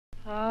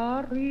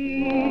Hello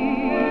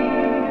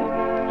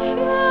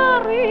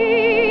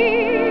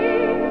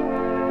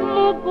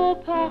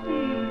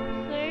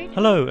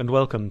and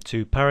welcome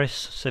to Paris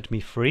Set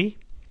Me Free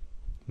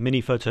mini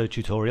photo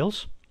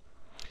tutorials,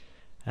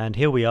 and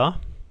here we are.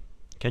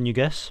 Can you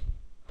guess?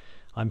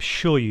 I'm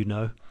sure you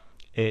know.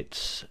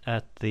 It's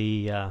at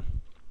the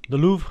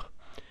Louvre,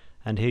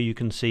 and here you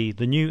can see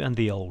the new and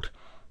the old.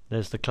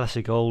 There's the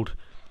classic old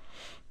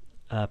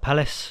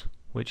palace,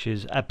 which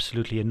is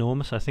absolutely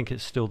enormous. I think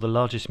it's still the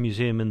largest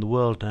museum in the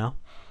world now,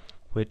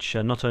 which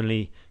not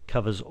only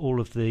covers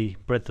all of the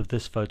breadth of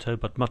this photo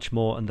but much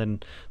more, and then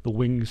the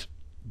wings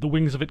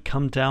of it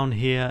come down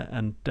here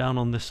and down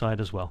on this side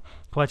as well.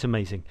 Quite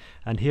amazing.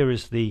 And here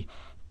is the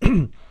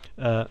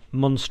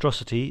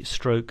monstrosity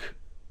stroke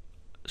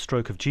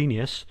of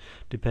genius,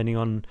 depending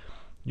on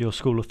your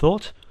school of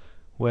thought,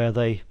 where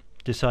they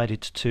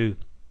decided to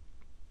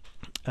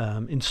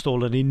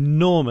install an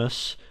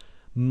enormous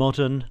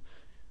modern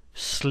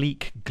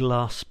sleek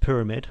glass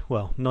pyramid.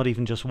 Well, not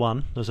even just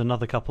one, there's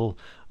another couple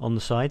on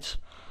the sides,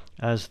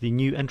 as the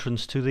new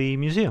entrance to the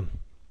museum,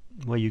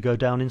 where you go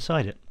down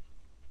inside it.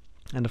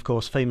 And of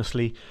course,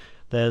 famously,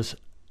 there's,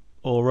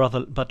 or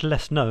rather, but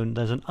less known,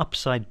 there's an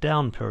upside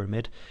down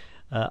pyramid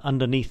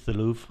underneath the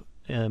Louvre,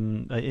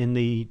 in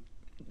the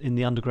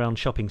underground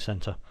shopping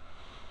centre,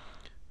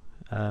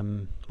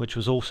 which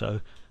was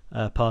also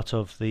part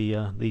of the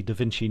Da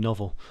Vinci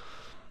novel,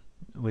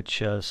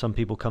 which some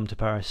people come to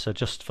Paris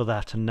just for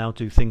that, and now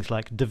do things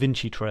like Da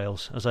Vinci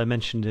trails, as I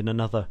mentioned in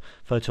another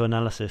photo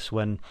analysis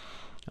when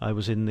I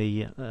was in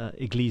the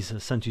Église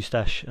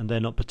Saint-Eustache, and they're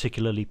not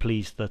particularly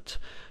pleased that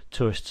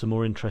tourists are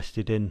more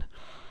interested in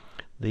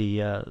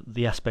the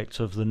aspects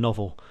of the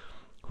novel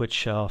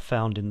which are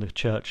found in the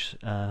church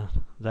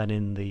than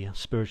in the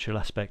spiritual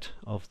aspect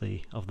of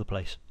the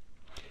place.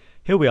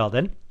 Here we are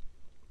then.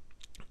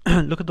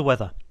 Look at the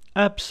weather.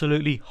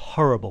 Absolutely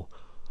horrible.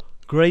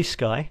 Grey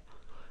sky.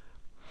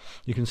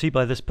 You can see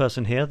by this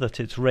person here that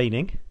it's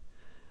raining,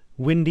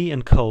 windy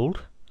and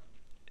cold.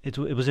 It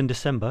was in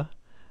December.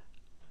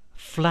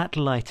 Flat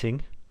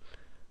lighting.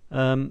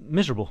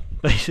 Miserable,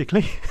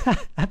 basically.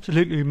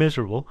 Absolutely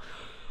miserable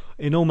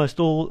in almost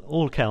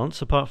all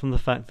counts, apart from the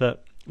fact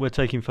that we're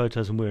taking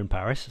photos and we're in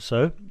Paris.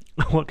 So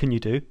what can you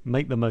do?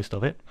 Make the most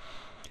of it.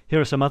 Here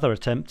are some other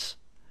attempts,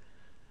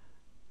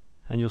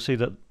 and you'll see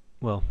that,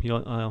 well,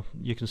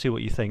 you can see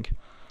what you think.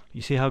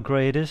 You see how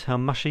grey it is, how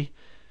mushy.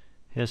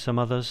 Here's some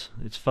others.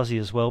 It's fuzzy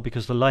as well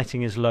because the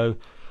lighting is low.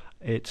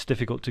 It's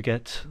difficult to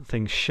get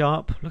things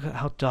sharp. Look at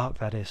how dark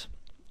that is.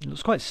 It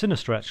looks quite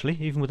sinister, actually,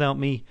 even without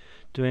me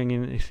doing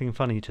anything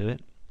funny to it.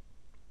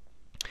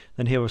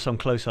 Then here are some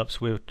close-ups.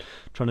 I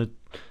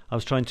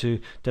was trying to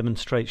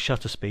demonstrate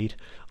shutter speed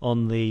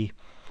on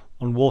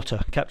water,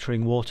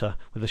 capturing water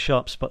with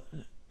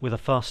a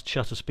fast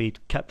shutter speed,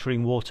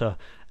 capturing water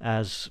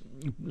as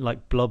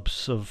like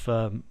blobs of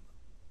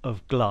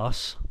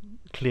glass,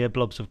 clear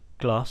blobs of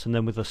glass, and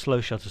then with a slow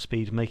shutter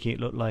speed making it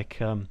look like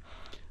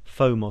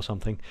foam or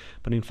something.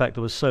 But in fact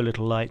there was so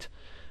little light,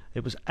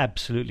 it was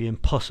absolutely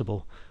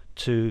impossible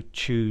to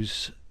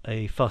choose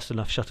a fast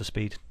enough shutter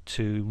speed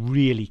to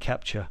really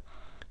capture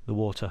the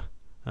water.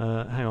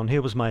 Hang on,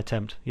 here was my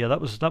attempt. Yeah,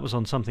 that was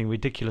on something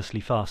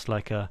ridiculously fast,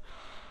 like I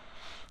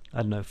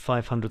don't know,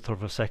 500th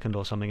of a second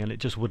or something, and it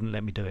just wouldn't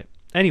let me do it.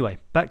 Anyway,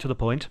 back to the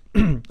point.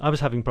 I was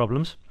having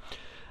problems,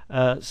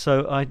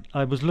 so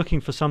I was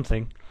looking for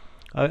something.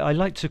 I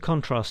like to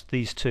contrast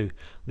these two,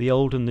 the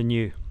old and the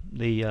new,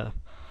 the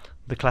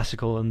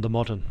classical and the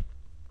modern.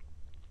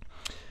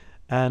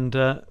 And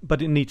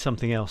but it needs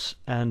something else,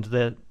 and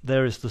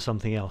there is the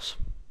something else.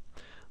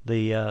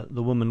 The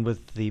woman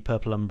with the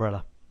purple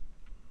umbrella.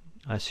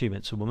 I assume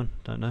it's a woman.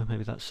 Don't know.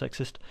 Maybe that's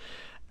sexist.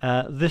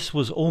 This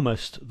was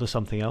almost the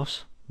something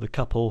else. The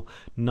couple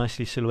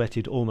nicely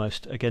silhouetted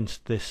almost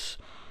against this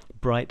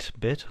bright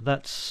bit.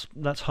 That's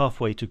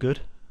halfway to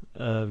good,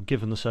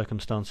 given the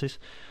circumstances.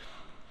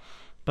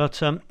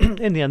 But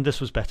in the end,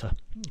 this was better.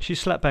 She's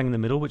slap bang in the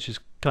middle, which is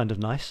kind of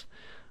nice.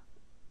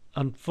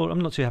 I'm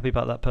not too happy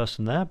about that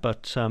person there,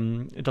 but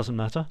it doesn't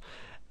matter.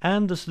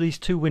 And these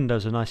two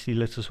windows are nicely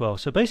lit as well.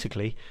 So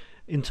basically,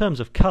 in terms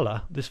of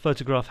colour, this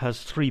photograph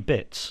has three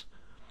bits.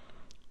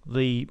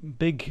 The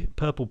big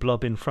purple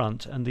blob in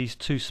front and these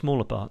two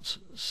smaller parts.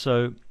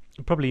 So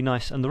probably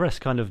nice, and the rest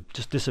kind of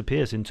just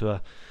disappears into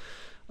a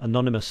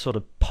anonymous sort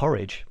of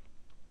porridge.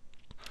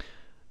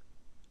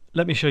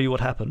 Let me show you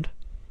what happened.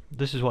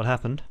 This is what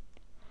happened.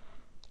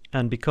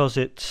 And because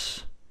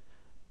it's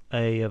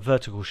a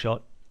vertical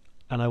shot,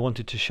 and I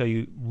wanted to show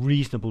you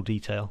reasonable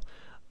detail,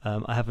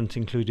 I haven't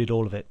included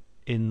all of it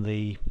in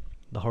the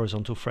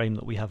horizontal frame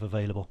that we have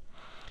available.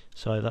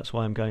 So that's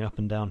why I'm going up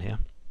and down here.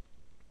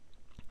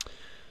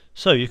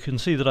 So you can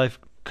see that I've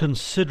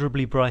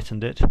considerably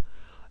brightened it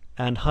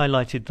and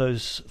highlighted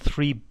those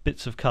three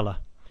bits of colour,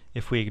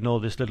 if we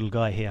ignore this little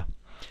guy here.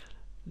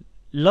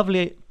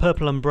 Lovely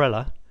purple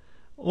umbrella,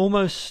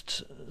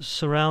 almost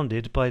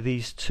surrounded by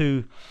these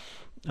two,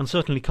 and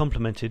certainly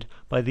complemented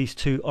by these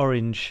two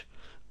orange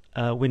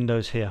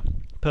windows here.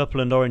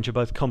 Purple and orange are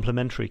both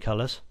complementary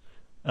colours,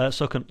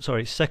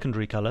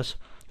 secondary colours.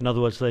 In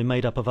other words, they're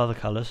made up of other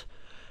colours,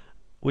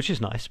 which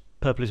is nice.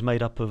 Purple is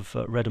made up of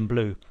red and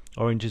blue.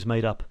 Orange is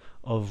made up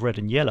of red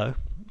and yellow,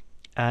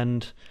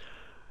 and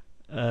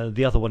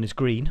the other one is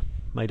green,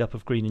 made up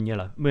of green and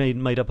yellow,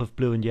 made up of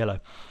blue and yellow.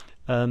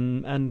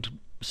 And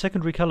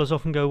secondary colours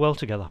often go well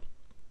together.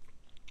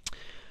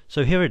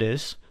 So here it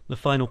is, the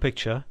final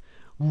picture,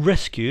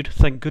 rescued,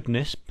 thank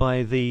goodness,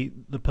 by the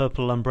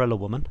purple umbrella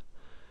woman.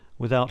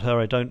 Without her,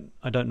 I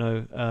don't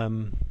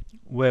know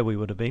where we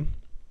would have been.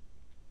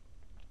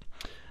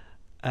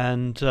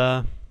 And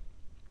the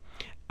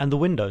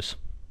windows,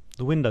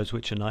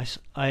 which are nice.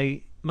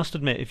 I must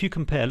admit, if you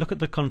compare, look at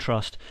the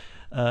contrast,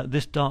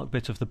 this dark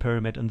bit of the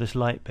pyramid and this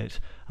light bit,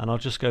 and I'll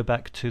just go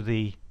back to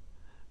the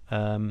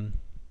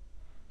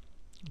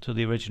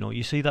original.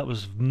 You see that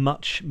was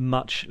much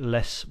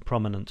less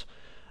prominent,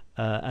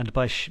 and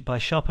by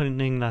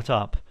sharpening that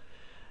up,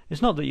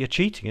 it's not that you're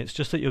cheating, it's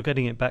just that you're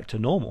getting it back to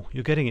normal.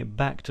 You're getting it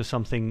back to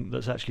something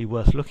that's actually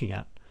worth looking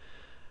at.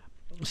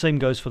 Same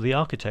goes for the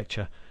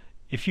architecture.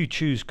 If you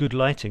choose good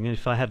lighting,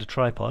 if I had a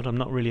tripod, I'm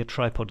not really a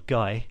tripod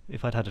guy.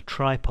 If I'd had a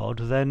tripod,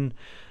 then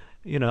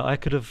I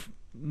could have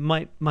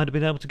might have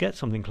been able to get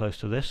something close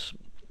to this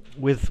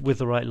with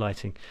the right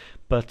lighting.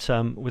 But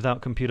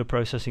without computer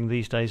processing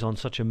these days on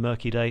such a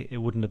murky day, it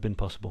wouldn't have been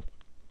possible.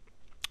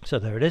 So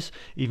there it is.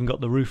 Even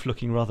got the roof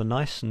looking rather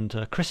nice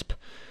and crisp.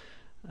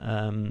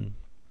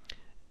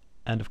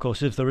 And of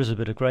course, if there is a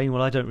bit of grain,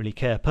 well, I don't really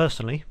care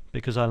personally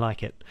because I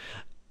like it.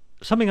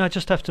 Something I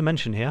just have to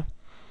mention here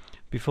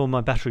before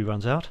my battery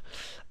runs out.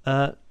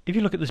 If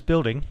you look at this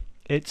building,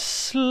 it's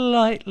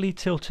slightly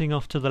tilting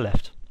off to the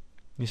left.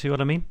 You see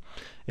what I mean?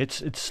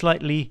 It's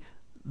slightly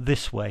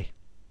this way,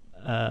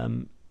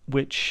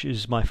 which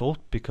is my fault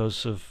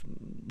because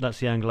that's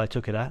the angle I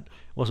took it at.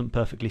 It wasn't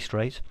perfectly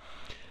straight.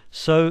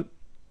 So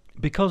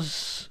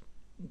because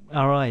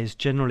our eyes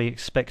generally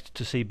expect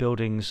to see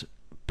buildings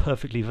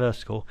perfectly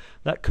vertical,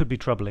 that could be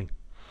troubling.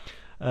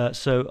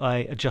 So I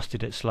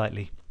adjusted it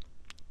slightly.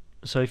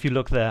 So if you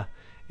look there,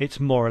 it's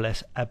more or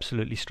less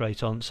absolutely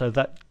straight on, so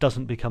that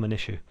doesn't become an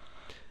issue.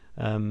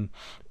 A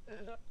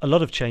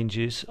lot of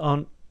changes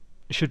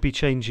should be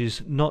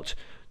changes not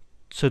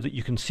so that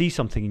you can see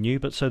something new,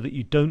 but so that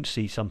you don't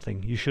see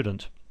something you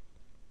shouldn't.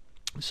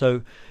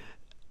 So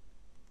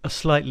a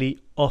slightly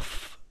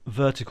off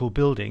vertical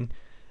building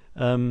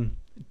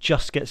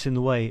just gets in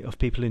the way of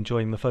people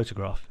enjoying the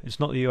photograph. It's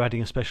not that you're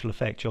adding a special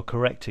effect, you're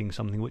correcting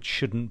something which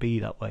shouldn't be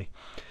that way.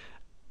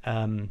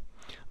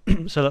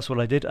 So that's what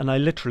I did, and I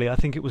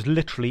think it was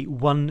literally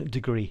 1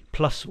 degree,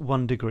 plus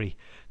 1 degree,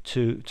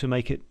 to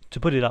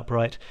put it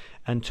upright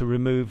and to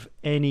remove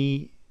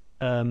any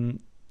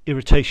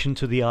irritation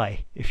to the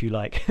eye, if you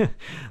like,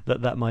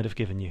 that might have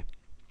given you.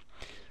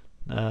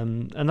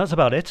 And that's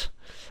about it,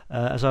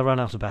 as I ran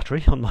out of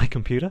battery on my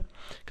computer,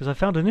 because I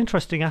found an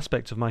interesting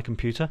aspect of my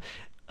computer.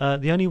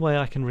 The only way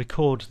I can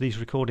record these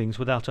recordings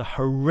without a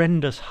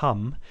horrendous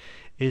hum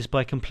is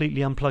by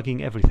completely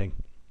unplugging everything.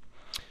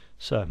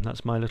 So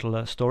that's my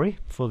little story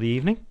for the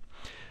evening.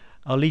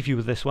 I'll leave you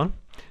with this one.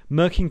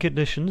 Murky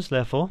conditions,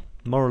 therefore,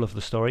 moral of the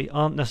story,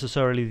 aren't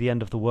necessarily the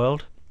end of the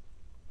world.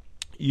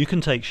 You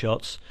can take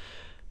shots,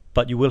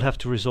 but you will have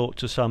to resort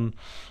to some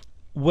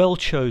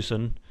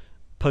well-chosen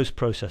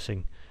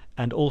post-processing,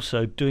 and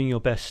also doing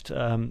your best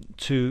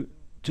to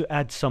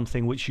add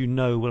something which you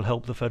know will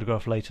help the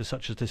photograph later,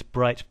 such as this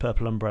bright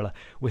purple umbrella.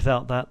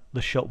 Without that,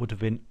 the shot would have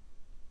been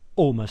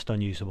almost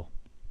unusable.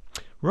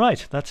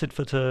 Right, that's it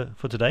for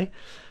today.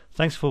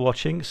 Thanks for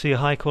watching. See a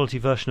high-quality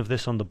version of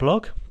this on the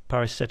blog,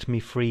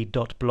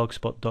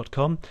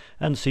 parissetmefree.blogspot.com,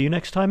 and see you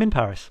next time in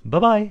Paris.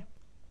 Bye-bye.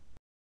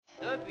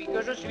 Depuis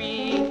que je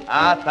suis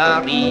à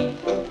Paris,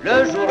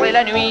 le jour et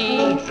la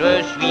nuit,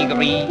 je suis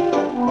gris.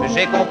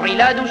 J'ai compris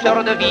la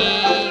douceur de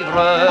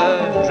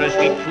vivre. Je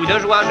suis fou de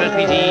joie, je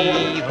suis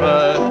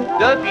ivre.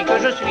 Depuis que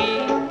je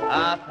suis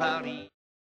à Paris.